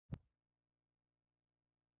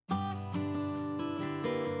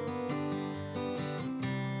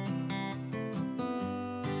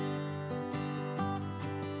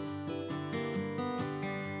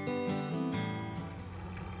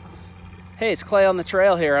Hey, it's Clay on the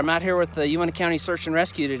trail here. I'm out here with the Uinta County Search and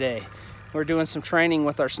Rescue today. We're doing some training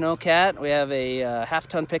with our snowcat. We have a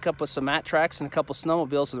half-ton pickup with some mat tracks and a couple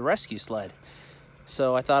snowmobiles with a rescue sled.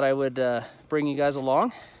 So I thought I would bring you guys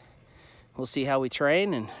along. We'll see how we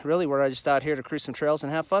train, and really we're just out here to cruise some trails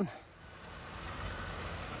and have fun.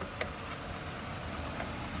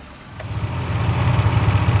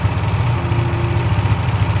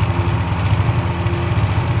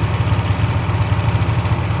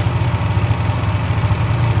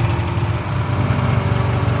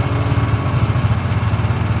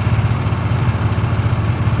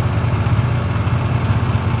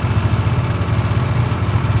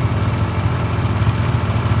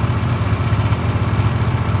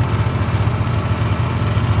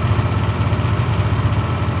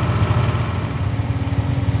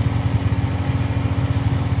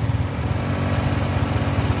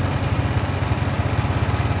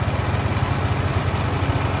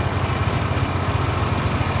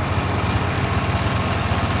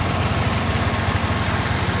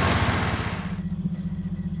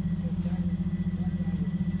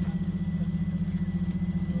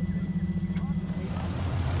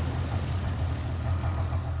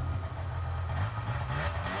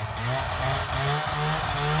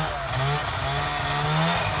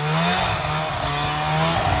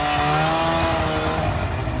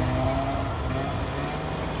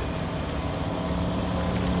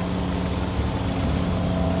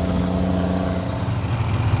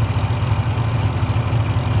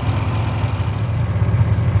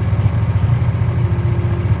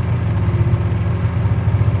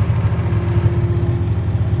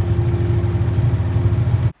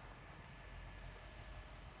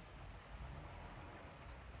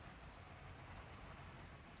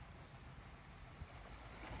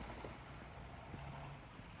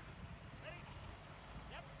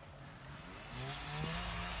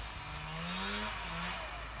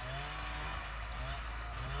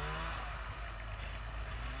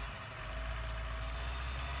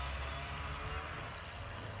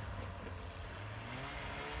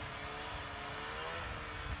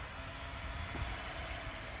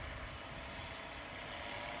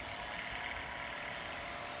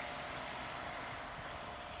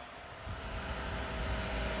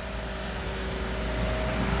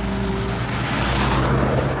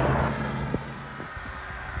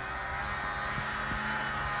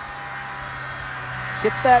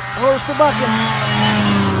 Get that horse a bucket.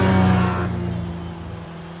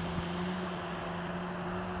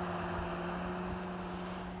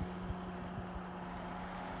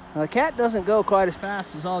 Now, the cat doesn't go quite as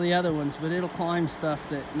fast as all the other ones, but it'll climb stuff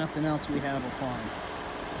that nothing else we have will climb.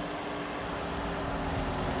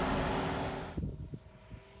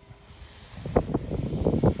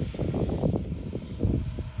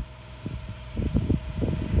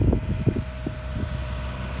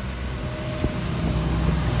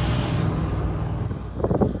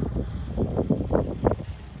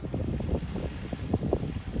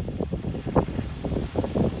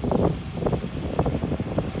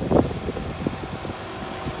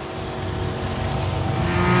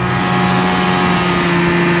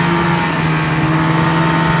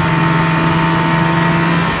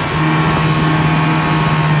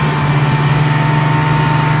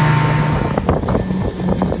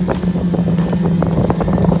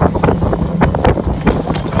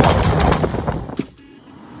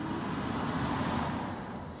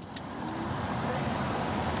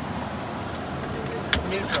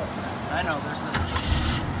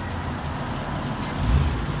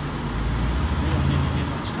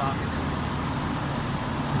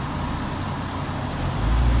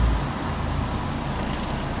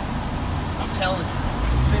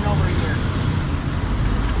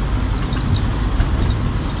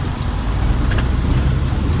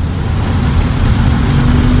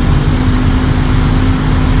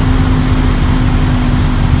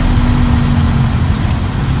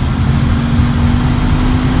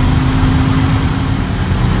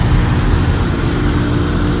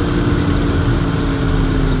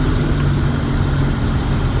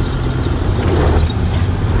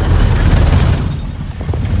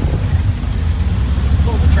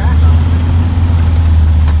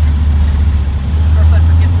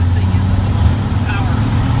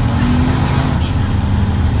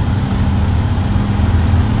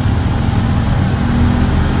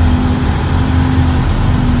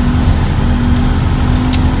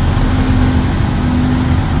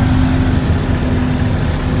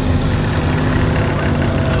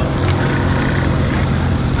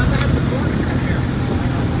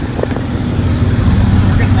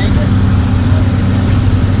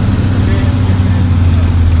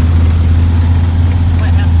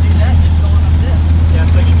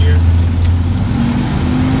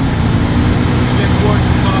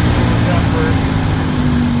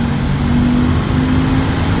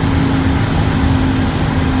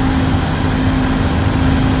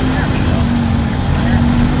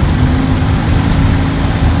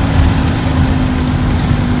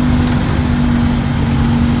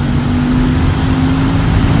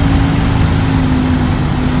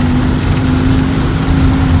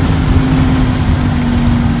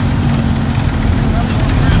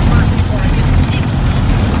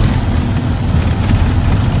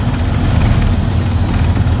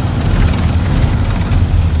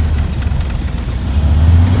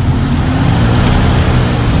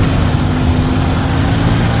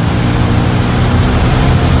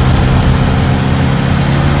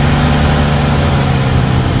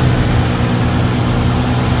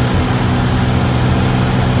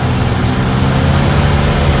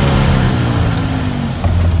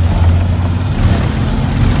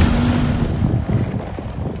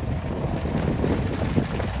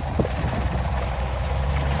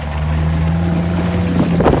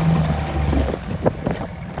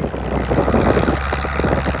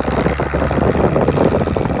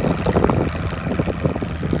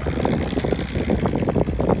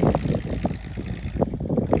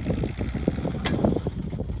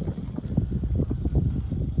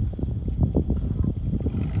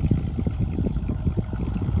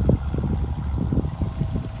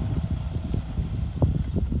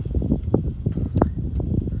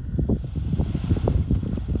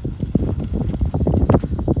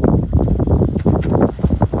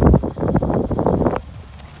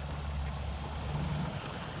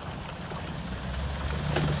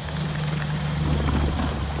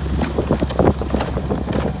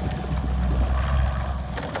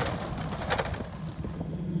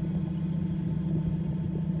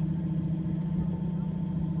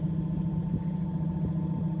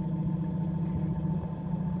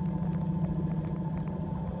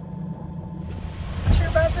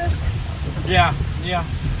 Yeah.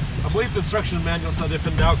 I believe the instruction manual said if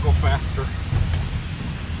in doubt, go faster.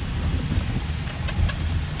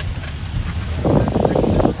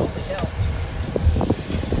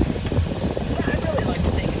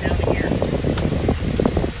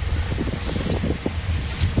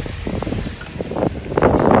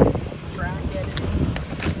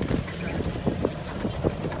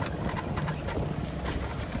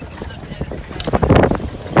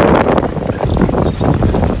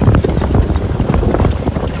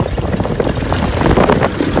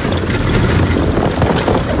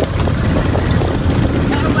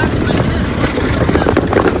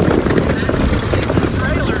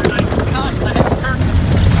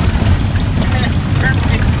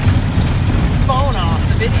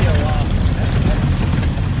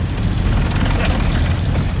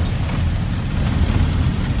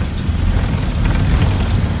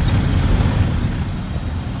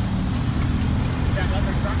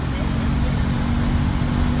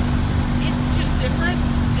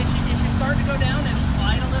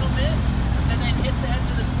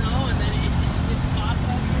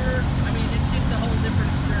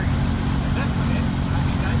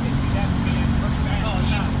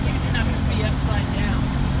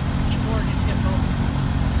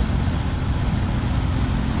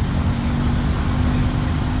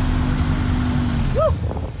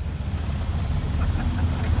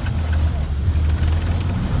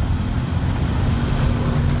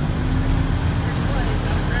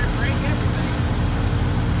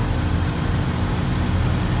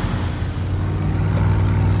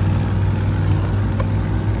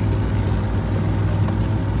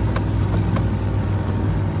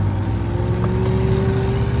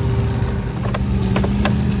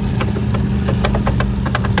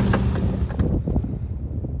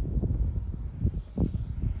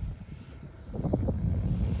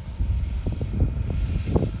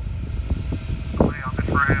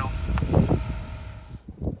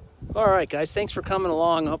 Alright guys, thanks for coming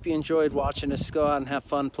along. I hope you enjoyed watching us go out and have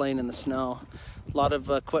fun playing in the snow. A lot of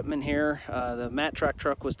equipment here. The mat track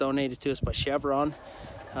truck was donated to us by Chevron.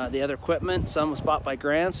 The other equipment, some was bought by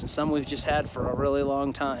grants and some we've just had for a really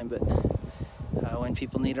long time. But when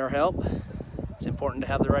people need our help, it's important to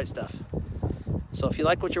have the right stuff. So if you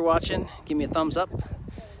like what you're watching, give me a thumbs up,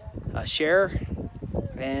 share,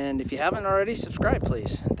 and if you haven't already, subscribe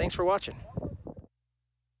please. Thanks for watching.